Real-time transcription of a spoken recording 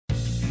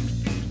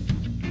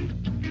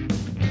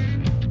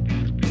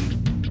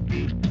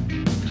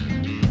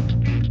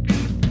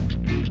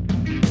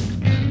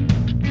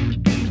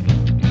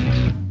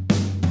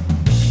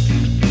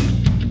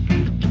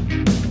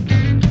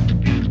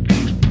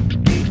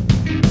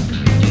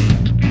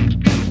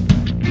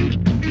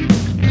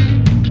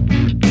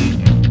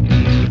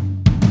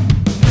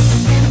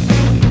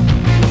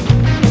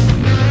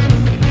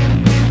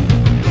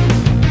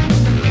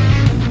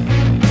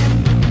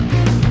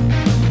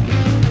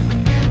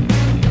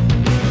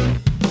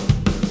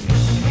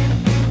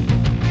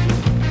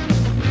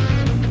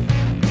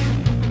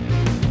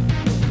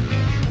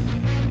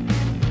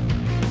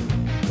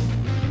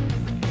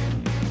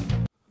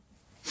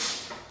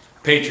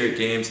Patriot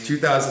Games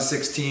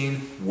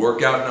 2016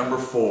 workout number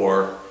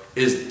 4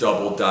 is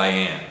double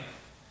Diane.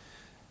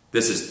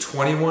 This is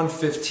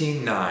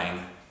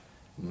 21-15-9,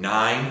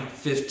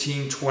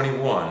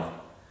 9-15-21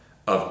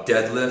 of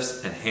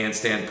deadlifts and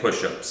handstand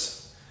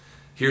push-ups.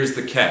 Here's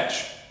the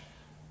catch.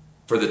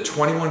 For the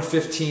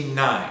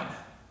 21-15-9,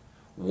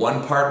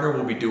 one partner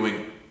will be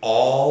doing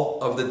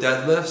all of the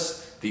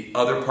deadlifts, the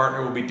other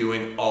partner will be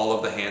doing all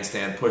of the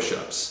handstand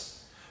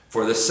push-ups.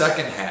 For the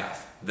second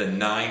half, the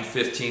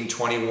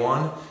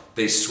 9-15-21,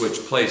 they switch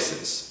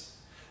places.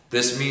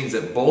 This means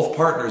that both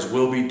partners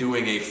will be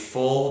doing a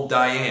full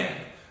Diane,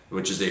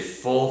 which is a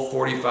full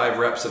 45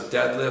 reps of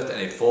deadlift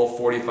and a full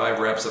 45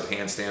 reps of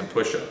handstand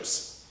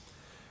push-ups.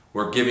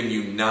 We're giving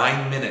you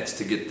 9 minutes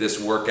to get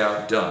this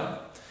workout done.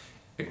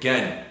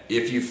 Again,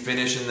 if you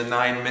finish in the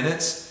 9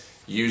 minutes,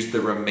 use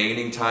the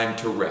remaining time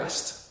to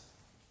rest.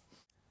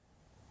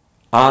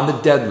 On the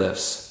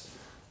deadlifts,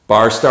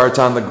 bar starts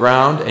on the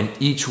ground and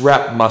each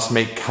rep must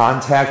make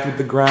contact with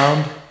the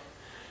ground.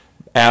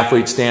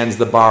 Athlete stands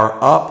the bar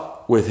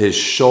up with his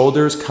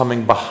shoulders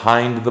coming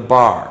behind the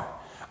bar.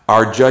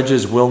 Our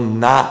judges will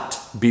not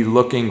be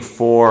looking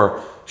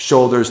for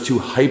shoulders to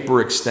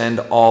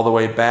hyperextend all the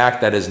way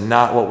back. That is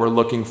not what we're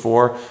looking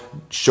for.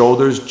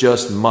 Shoulders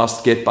just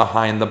must get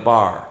behind the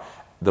bar.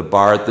 The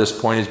bar at this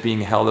point is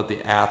being held at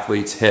the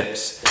athlete's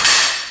hips.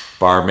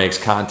 Bar makes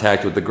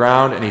contact with the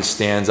ground and he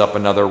stands up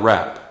another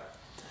rep.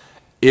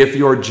 If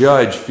your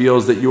judge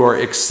feels that you are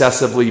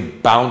excessively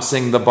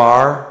bouncing the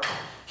bar,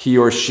 he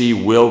or she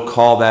will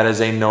call that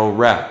as a no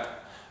rep.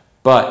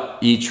 But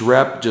each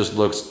rep just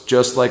looks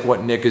just like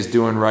what Nick is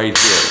doing right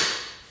here.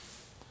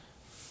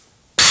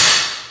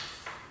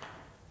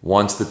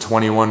 Once the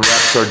 21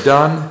 reps are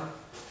done,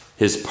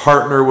 his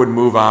partner would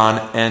move on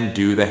and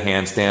do the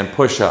handstand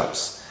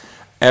push-ups.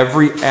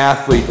 Every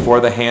athlete for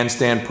the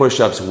handstand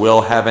push-ups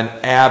will have an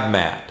ab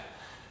mat.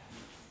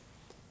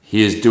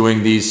 He is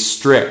doing these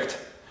strict.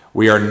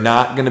 We are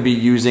not going to be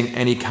using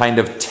any kind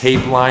of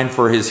tape line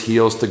for his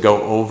heels to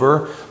go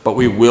over, but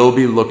we will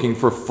be looking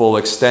for full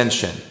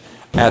extension.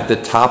 At the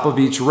top of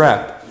each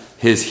rep,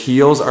 his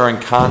heels are in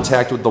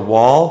contact with the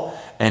wall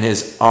and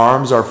his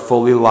arms are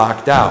fully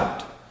locked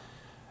out.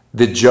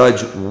 The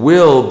judge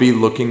will be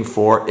looking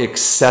for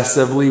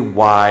excessively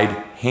wide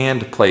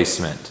hand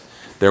placement.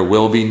 There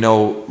will be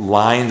no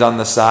lines on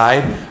the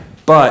side,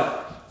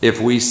 but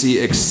if we see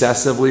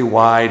excessively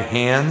wide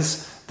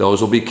hands,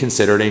 those will be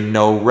considered a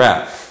no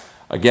rep.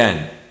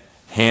 Again,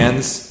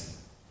 hands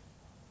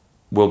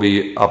will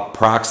be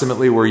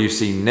approximately where you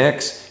see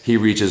Nick's. He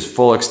reaches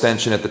full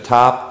extension at the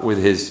top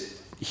with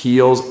his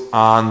heels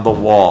on the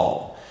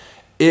wall.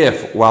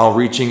 If, while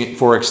reaching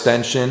for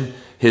extension,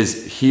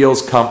 his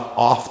heels come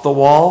off the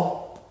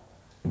wall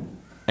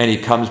and he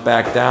comes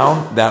back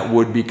down, that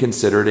would be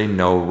considered a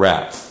no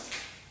rep.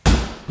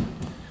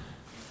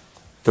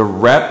 The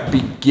rep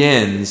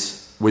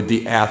begins with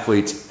the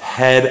athlete's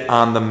head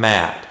on the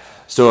mat.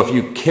 So if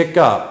you kick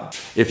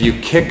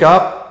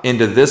up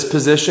into this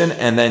position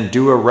and then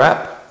do a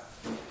rep,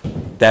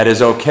 that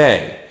is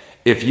okay.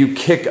 If you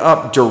kick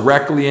up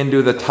directly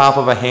into the top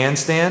of a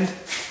handstand,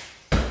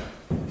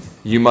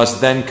 you must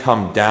then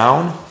come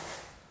down,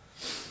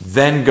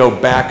 then go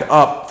back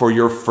up for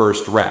your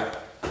first rep.